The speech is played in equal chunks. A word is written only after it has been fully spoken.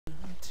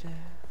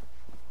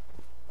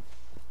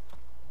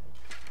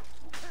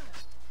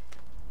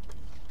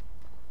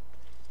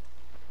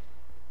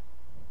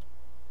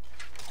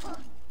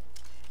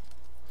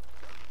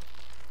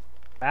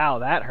Wow,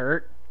 that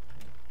hurt.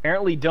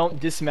 Apparently don't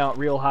dismount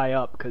real high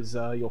up, because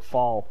you'll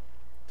fall.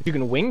 You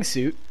can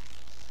wingsuit.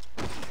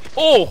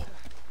 Oh!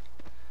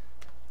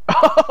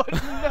 Oh,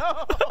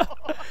 no!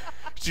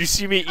 Did you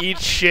see me eat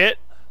shit?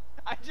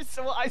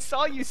 I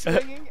saw you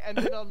swinging, and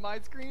then on my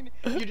screen,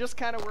 you just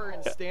kind of were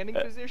in standing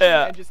position,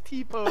 Yeah. and just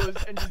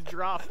T-posed, and just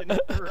dropped and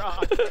hit the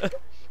rock.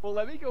 Well,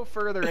 let me go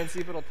further and see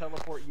if it'll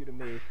teleport you to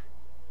me.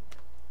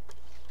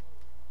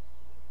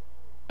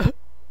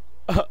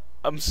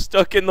 I'm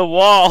stuck in the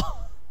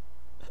wall.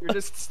 You're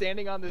just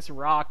standing on this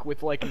rock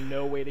with, like,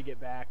 no way to get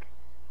back.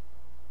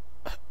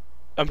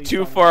 I'm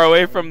too far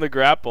away from the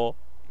grapple.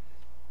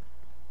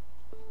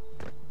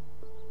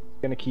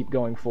 Gonna keep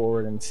going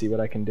forward and see what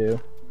I can do.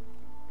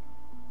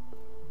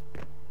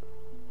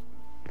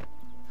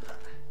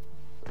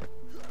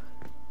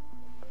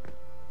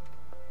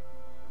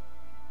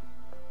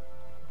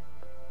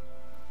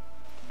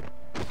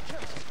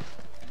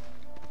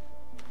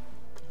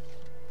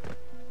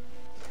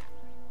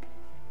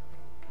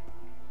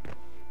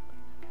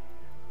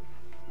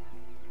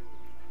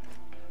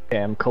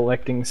 Okay, I'm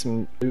collecting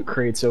some loot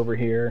crates over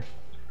here.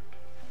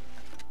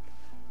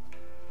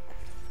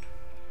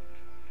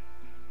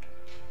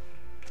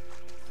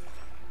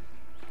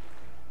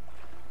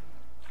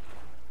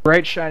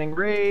 Bright shining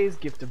rays,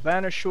 gift of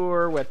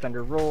Banashore, wet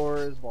thunder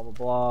roars, blah blah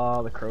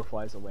blah, the crow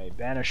flies away.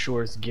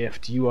 Banashore's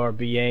gift, you are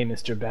BA,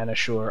 Mr.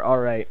 Banashore.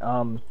 Alright,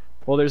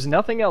 well there's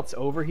nothing else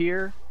over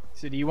here,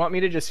 so do you want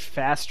me to just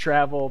fast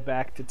travel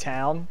back to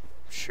town?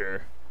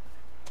 Sure.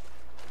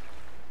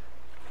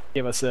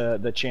 Give us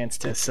the chance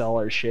to sell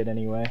our shit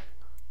anyway.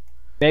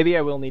 Maybe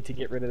I will need to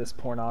get rid of this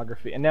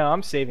pornography. And no,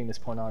 I'm saving this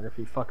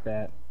pornography, fuck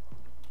that.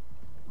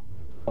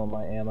 Oh,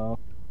 my ammo.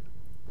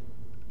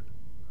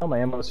 Oh, my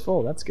ammo's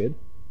full, that's good.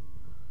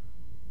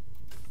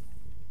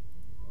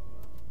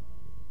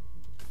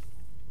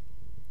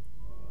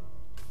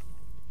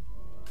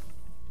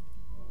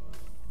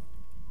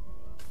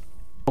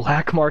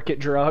 Black market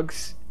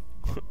drugs.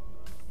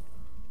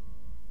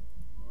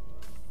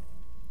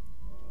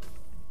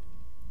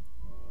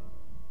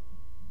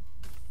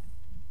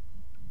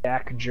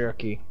 Yak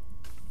jerky.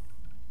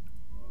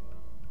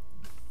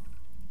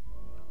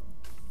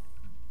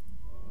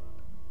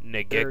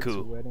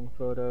 Negeku.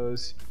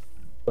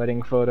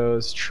 Wedding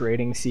photos,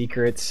 trading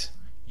secrets.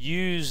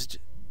 Used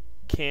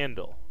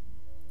candle.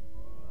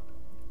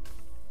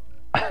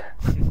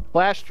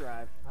 Flash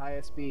drive,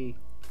 ISB.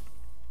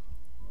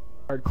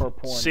 Hardcore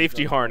porn.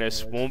 Safety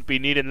harness. Won't be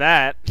needing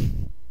that.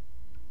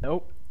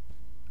 Nope.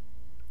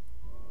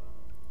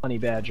 Honey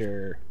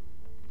badger.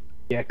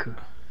 Yaku.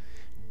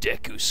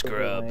 Deku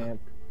scrub.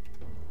 Lamp.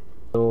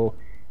 So,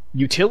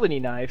 utility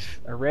knife.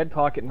 A red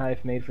pocket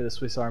knife made for the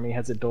Swiss Army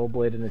has a dull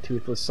blade and a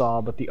toothless saw,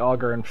 but the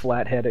auger and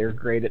flathead are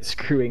great at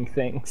screwing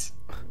things.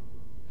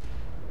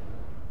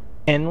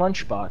 And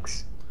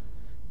lunchbox.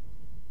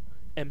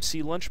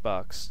 MC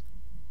lunchbox.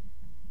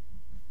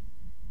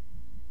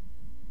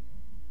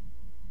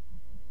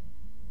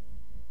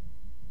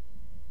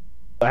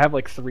 I have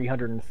like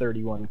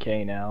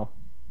 331k now.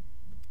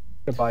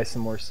 I'm gonna buy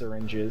some more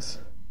syringes.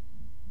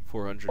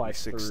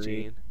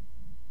 416.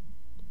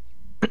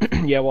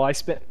 Yeah, well, I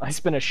spent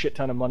a shit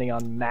ton of money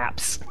on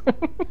maps.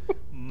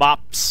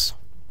 Mops.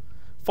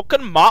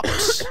 Fucking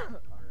mops. Alright,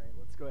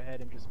 let's go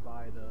ahead and just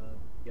buy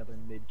the other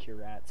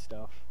mid-curat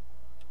stuff.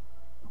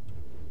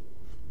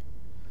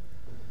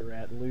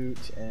 Curat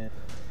loot and...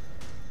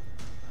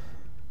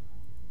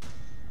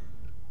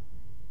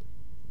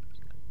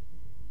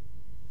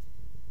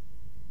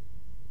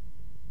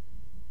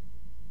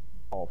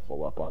 all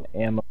full up on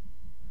ammo.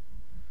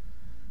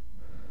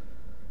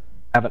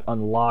 Haven't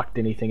unlocked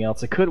anything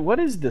else. I could. What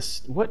is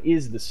this? What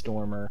is the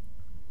Stormer?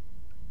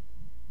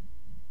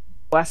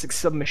 Classic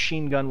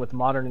submachine gun with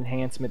modern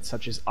enhancements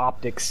such as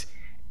optics,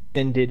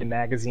 extended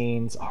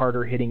magazines,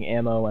 harder hitting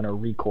ammo, and a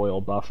recoil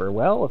buffer.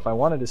 Well, if I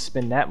wanted to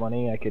spend that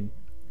money, I could.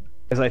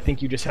 Because I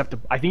think you just have to.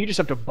 I think you just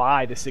have to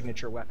buy the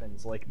signature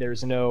weapons. Like,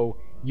 there's no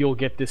you'll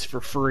get this for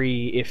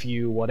free if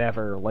you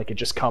whatever. Like, it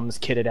just comes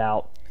kitted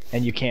out,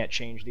 and you can't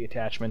change the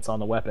attachments on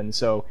the weapon.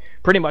 So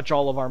pretty much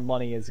all of our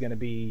money is going to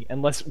be,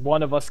 unless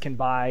one of us can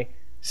buy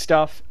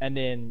stuff and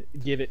then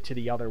give it to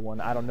the other one.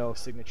 I don't know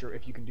if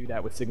you can do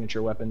that with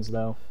signature weapons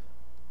though.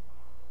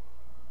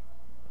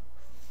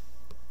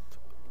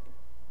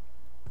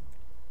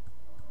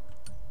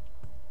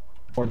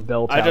 Or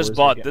bell towers. I just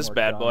bought this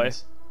bad boy.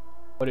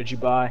 What did you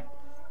buy?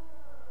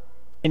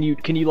 Can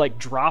you like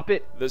drop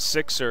it? The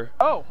Sixer.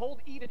 Oh, hold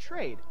E to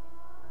trade.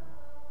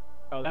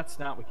 Oh, that's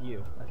not with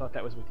you. I thought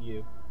that was with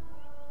you.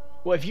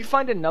 Well, if you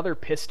find another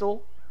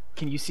pistol,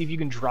 can you see if you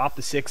can drop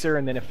the Sixer,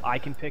 and then if I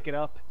can pick it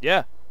up?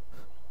 Yeah.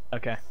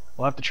 Okay,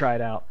 we'll have to try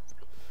it out.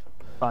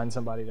 Find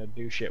somebody to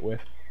do shit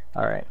with.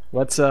 Alright,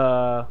 let's,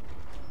 what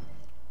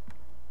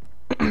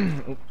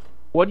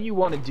do you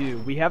want to do?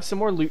 We have some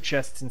more loot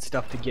chests and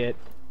stuff to get,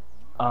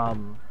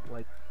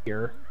 like,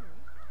 here.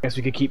 guess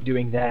we could keep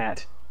doing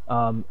that.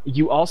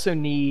 You also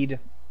need.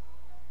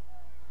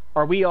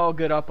 Are we all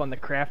good up on the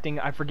crafting?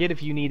 I forget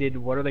if you needed.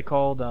 What are they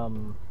called?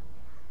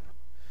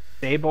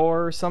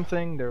 Sabor or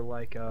something? They're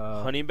like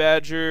Honey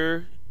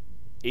badger,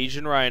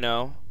 Asian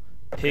rhino,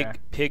 Okay.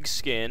 pig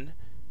skin,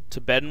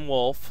 Tibetan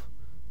wolf,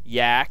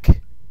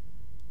 yak,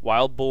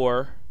 wild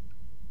boar.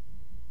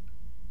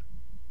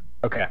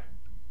 Okay.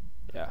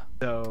 Yeah.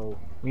 So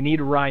we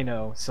need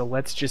rhino. So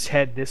let's just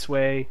head this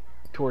way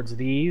towards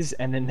these,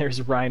 and then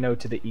there's rhino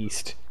to the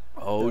east.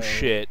 Oh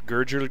shit,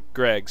 gird your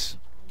Gregs.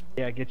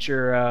 Yeah, get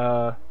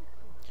your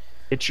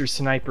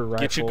sniper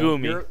rifle. Get your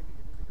Gumi.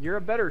 You're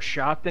a better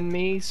shot than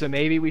me, so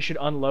maybe we should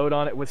unload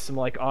on it with some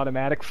like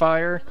automatic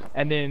fire,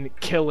 and then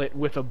kill it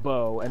with a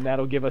bow, and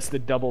that'll give us the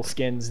double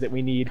skins that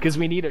we need, because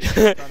we need a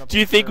shit ton of Do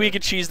you think we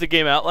could cheese the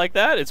game out like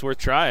that? It's worth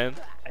trying.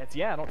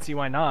 Yeah, I don't see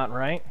why not,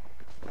 right?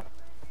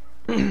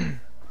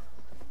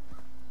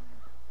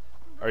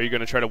 Are you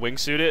gonna try to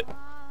wingsuit it?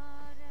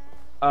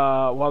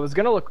 Well, I was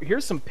gonna look.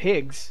 Here's some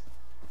pigs,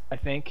 I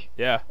think.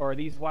 Yeah. Or are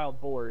these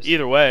wild boars?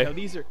 Either way. No,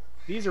 these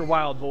are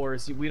wild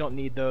boars. We don't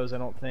need those, I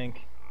don't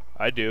think.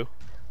 I do.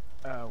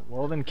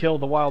 Well, then kill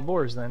the wild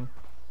boars then.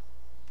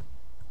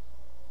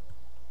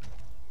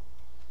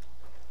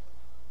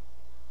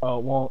 Oh,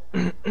 well.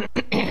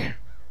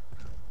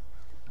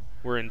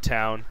 We're in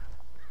town.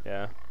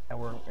 Yeah.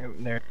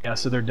 Yeah,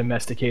 so they're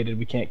domesticated.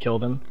 We can't kill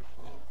them.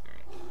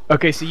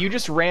 Okay, so you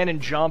just ran and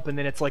jump, and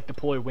then it's like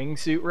deploy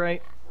wingsuit,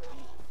 right?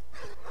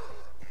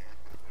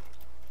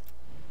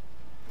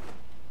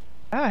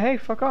 Ah, hey,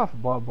 fuck off,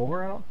 wild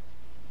boar.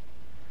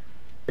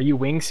 Are you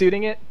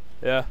wingsuiting it?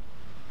 Yeah.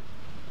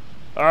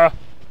 Ah.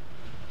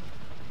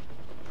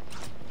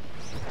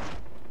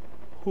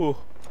 Whew.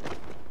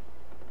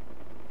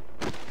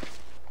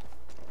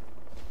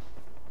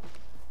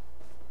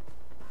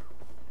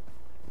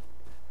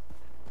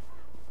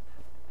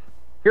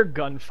 Hear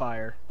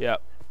gunfire.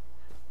 Yep.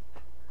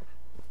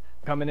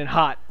 Coming in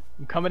hot.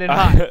 I'm coming in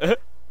hot.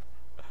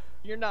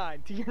 Tier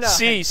 9. Tier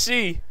 9.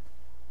 C.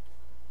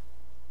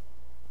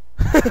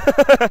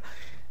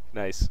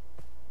 Nice.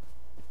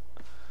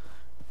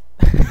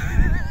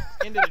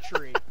 Into the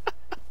tree.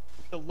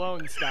 The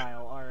lone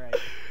style. Alright.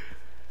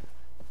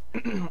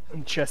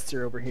 Chests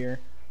are over here.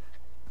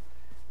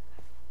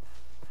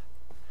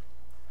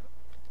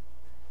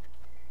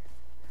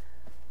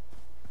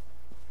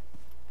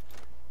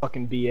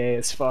 Fucking BA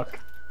as fuck.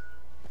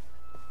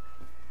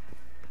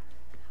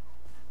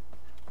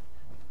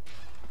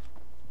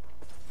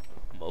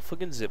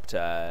 Motherfucking zip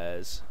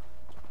ties.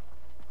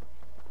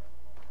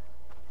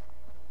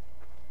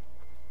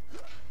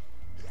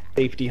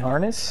 Safety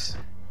harness.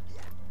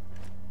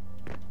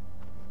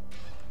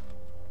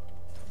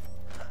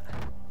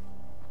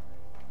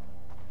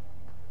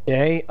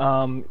 Okay,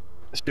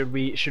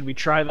 should we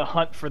try the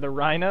hunt for the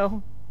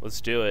rhino? Let's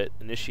do it.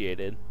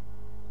 Initiated.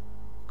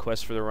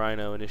 Quest for the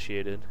rhino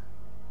initiated.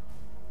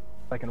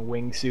 I can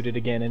wingsuit it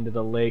again into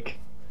the lake.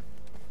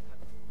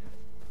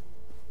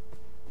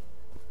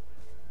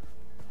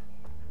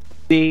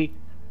 See?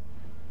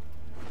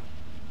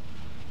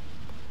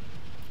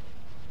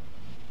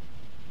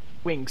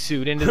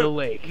 Wingsuit into the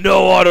lake.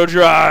 No auto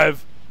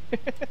drive.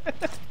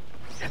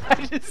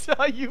 I just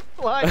saw you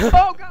fly.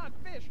 Oh god,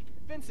 fish!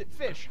 Vincent,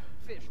 fish!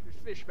 Fish! There's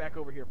fish back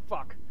over here.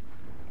 Fuck.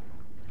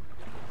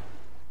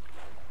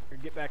 Here,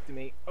 get back to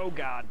me. Oh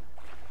god.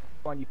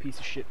 Come on, you piece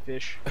of shit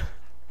fish.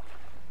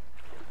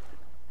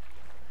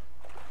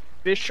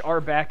 Fish are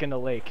back in the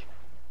lake.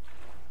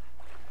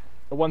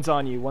 The one's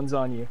on you, one's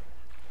on you.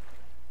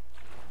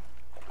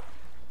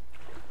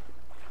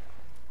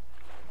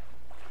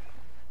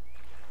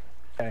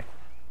 Okay.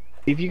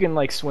 See if you can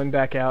like swim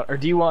back out, or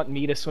do you want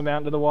me to swim out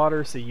into the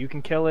water so you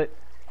can kill it?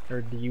 Or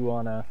do you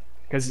wanna,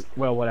 cause,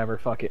 well, whatever,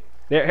 fuck it.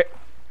 There.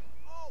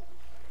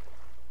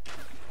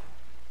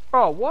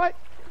 Oh, what?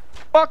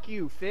 Fuck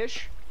you,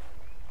 fish.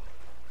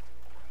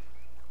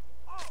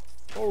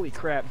 Holy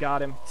crap,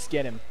 got him.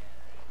 Skin him.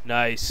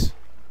 Nice.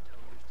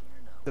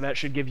 So that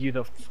should give you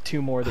the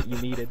 2 more that you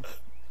needed.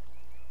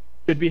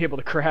 Should be able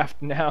to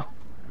craft now.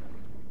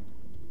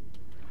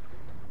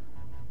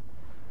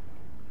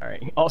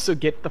 Alright, also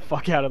get the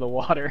fuck out of the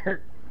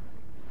water.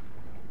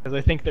 Because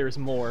I think there's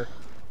more.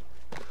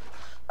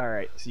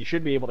 Alright, so you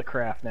should be able to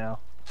craft now.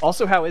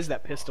 Also, how is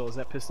that pistol? Is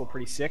that pistol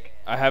pretty sick?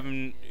 I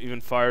haven't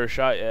even fired a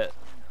shot yet.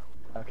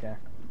 Okay.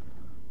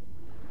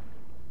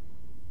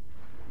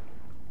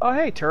 Oh,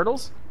 hey,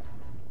 turtles.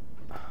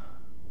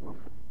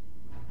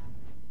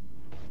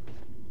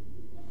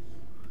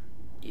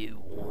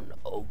 You one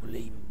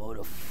ugly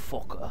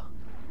motherfucker.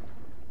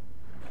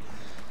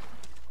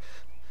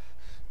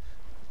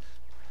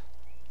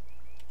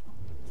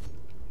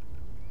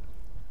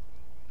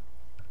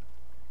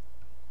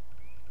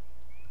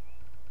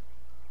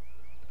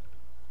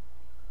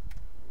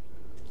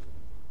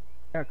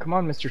 Yeah, come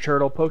on, Mr.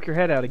 Turtle, poke your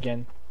head out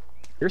again.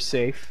 You're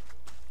safe.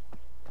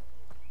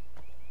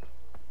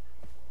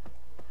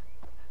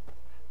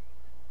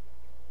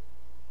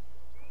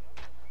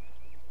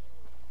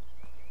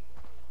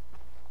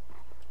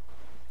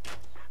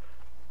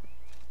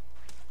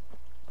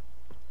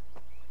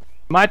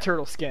 My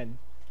turtle skin.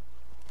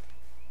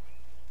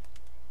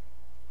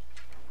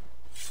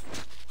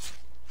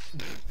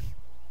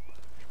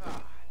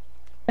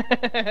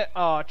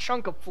 Oh,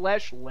 chunk of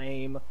flesh,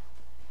 lame.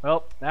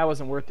 Well, that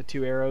wasn't worth the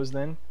 2 arrows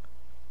then.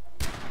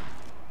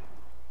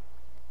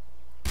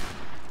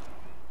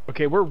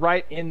 Okay, we're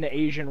right in the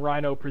Asian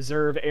Rhino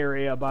Preserve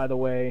area, by the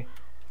way.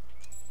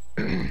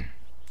 Gonna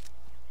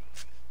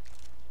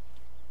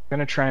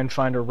try and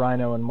find a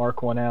rhino and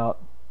mark one out.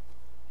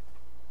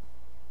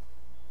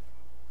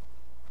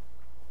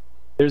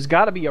 There's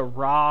gotta be a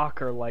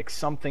rock or like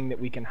something that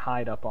we can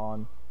hide up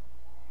on.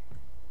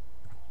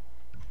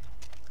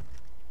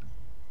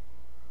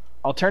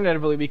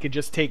 Alternatively, we could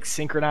just take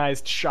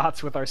synchronized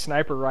shots with our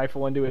sniper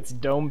rifle into its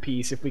dome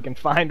piece if we can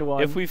find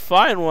one. If we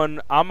find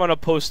one, I'm gonna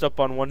post up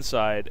on one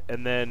side,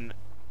 and then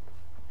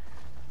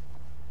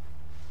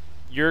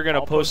you're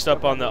gonna post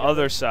up on the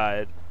other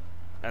side,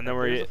 and then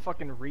There's a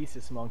fucking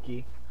rhesus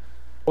monkey.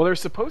 Well, they're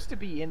supposed to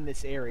be in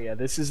this area.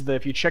 This is the.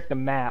 If you check the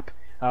map,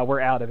 we're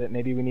out of it.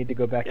 Maybe we need to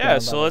go back. Yeah.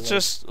 So let's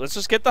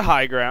just get the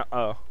high ground.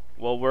 Oh.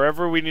 Well,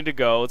 wherever we need to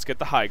go, let's get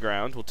the high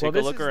ground. We'll take a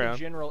look around. This is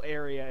the general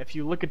area. If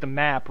you look at the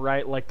map,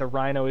 right, like the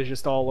rhino is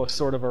just all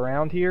sort of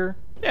around here.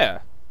 Yeah.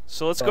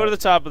 So let's go to the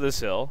top of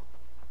this hill.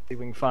 See if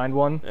we can find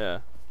one. Yeah.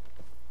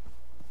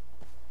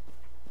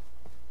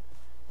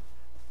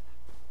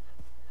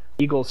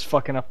 Eagle's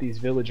fucking up these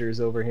villagers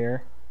over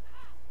here.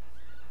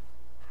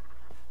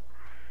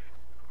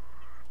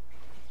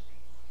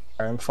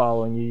 Alright, I'm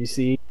following you. You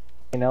see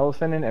an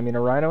elephant and a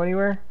rhino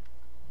anywhere?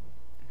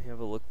 Let me have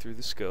a look through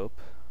the scope.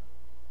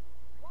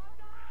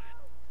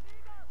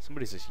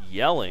 Somebody's just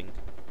yelling.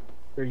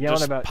 They're yelling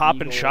just about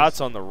popping eagles.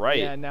 shots on the right.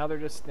 Yeah, now they're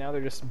just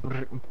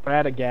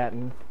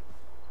bradagatting.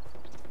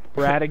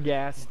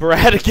 Bradagast.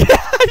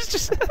 Bradagast.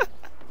 Just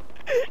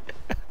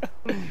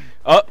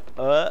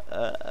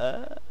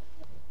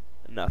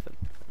nothing.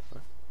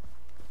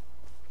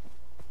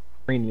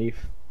 Green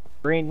leaf.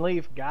 Green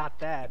leaf, got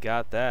that.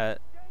 Got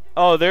that.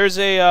 Oh, there's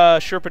a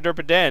Sherpa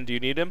Derpa Dan. Do you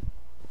need him?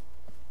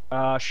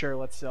 Sure,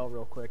 let's sell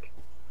real quick.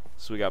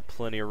 So we got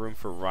plenty of room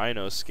for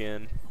rhino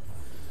skin.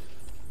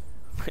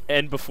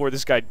 And before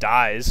this guy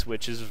dies,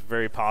 which is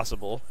very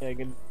possible. Yeah,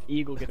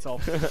 eagle gets all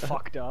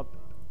fucked up.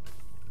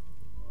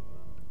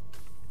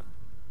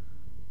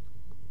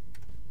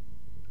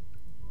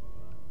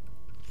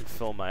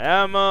 Fill my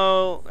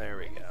ammo. There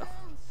we go.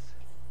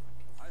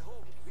 I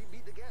hope we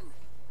meet again.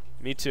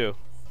 Me too.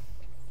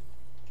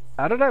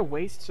 How did I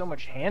waste so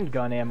much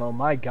handgun ammo?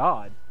 My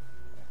god.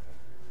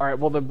 Alright,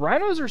 well the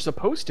rhinos are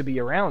supposed to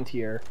be around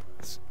here.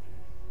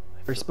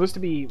 They're supposed to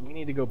be. We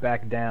need to go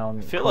back down.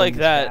 I feel like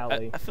that.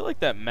 I feel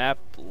like that map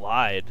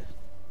lied.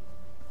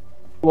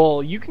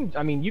 Well, you can.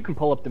 I mean, you can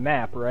pull up the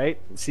map, right?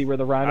 See where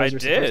the rhinos are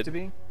supposed to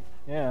be.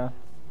 Yeah.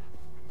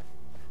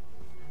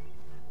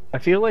 I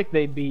feel like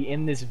they'd be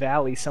in this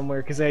valley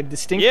somewhere because I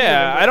distinctly.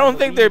 Yeah, I don't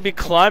think they'd be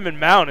climbing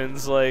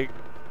mountains like.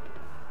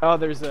 Oh,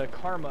 there's a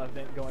karma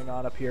event going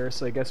on up here,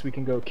 so I guess we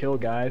can go kill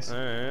guys. All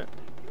right.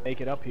 Make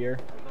it up here.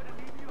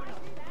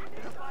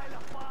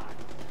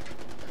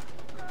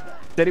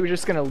 Said he was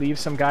just gonna leave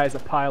some guys a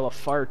pile of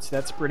farts.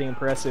 That's pretty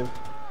impressive.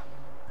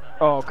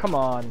 Oh, come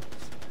on.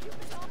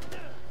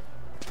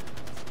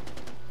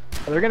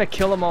 They're gonna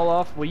kill them all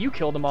off. Well, you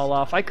killed them all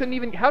off. I couldn't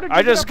even. How did you?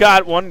 I just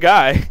got one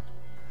guy.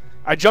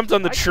 I jumped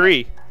on the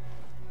tree.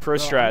 Pro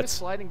strats. I'm just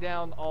sliding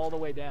down all the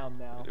way down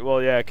now.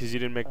 Well, yeah, because you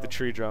didn't make the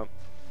tree jump.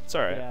 It's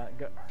all right. Yeah,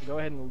 go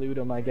ahead and loot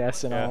them, I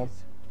guess, and all.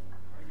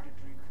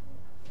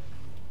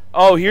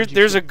 Oh,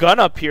 there's a gun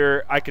up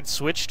here I could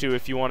switch to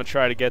if you want to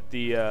try to get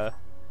the.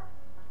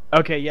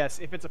 Okay, yes.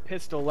 If it's a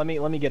pistol, let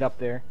me get up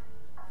there.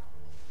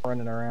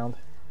 Running around.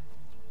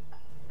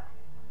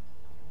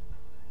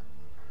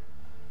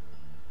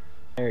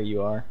 There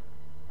you are.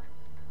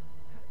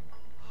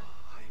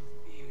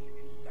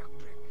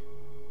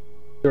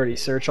 You already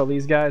search all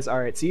these guys?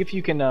 Alright, see if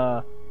you can,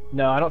 no,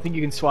 I don't think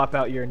you can swap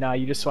out your, nah,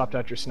 you just swapped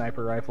out your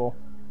sniper rifle.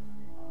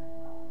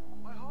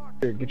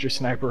 Here, get your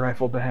sniper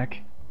rifle back.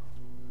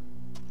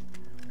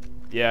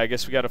 Yeah, I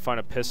guess we gotta find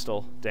a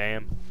pistol.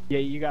 Damn. Yeah,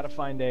 you gotta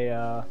find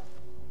a,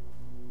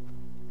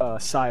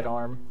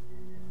 sidearm.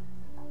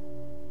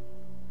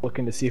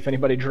 Looking to see if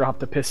anybody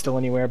dropped a pistol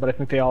anywhere, but I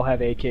think they all have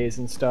AKs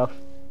and stuff.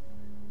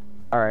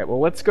 Alright, well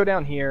let's go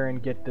down here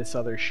and get this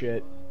other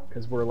shit,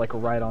 because we're like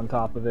right on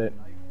top of it.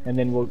 And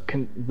then we'll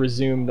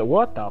resume the—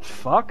 what the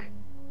fuck?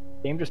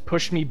 Game just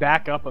pushed me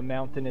back up a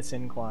mountainous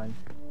incline.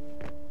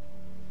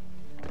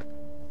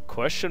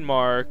 Question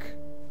mark.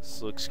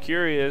 This looks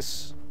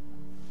curious.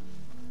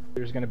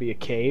 There's gonna be a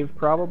cave,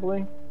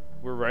 probably.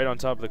 We're right on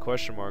top of the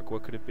question mark.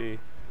 What could it be?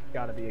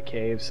 Gotta be a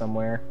cave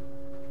somewhere.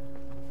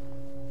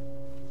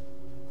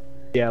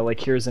 Yeah, like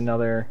here's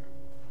another,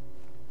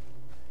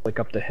 like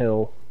up the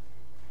hill.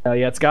 Oh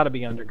yeah, it's gotta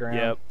be underground.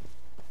 Yep.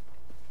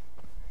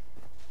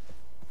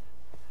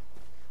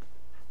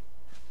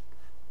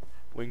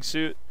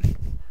 Wingsuit.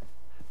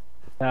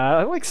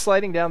 I like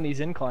sliding down these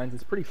inclines.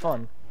 It's pretty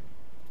fun.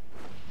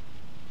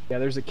 Yeah,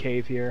 there's a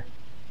cave here.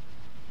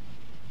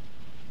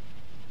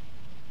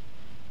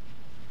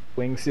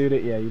 Wingsuit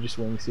it? Yeah, you just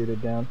wingsuit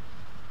it down.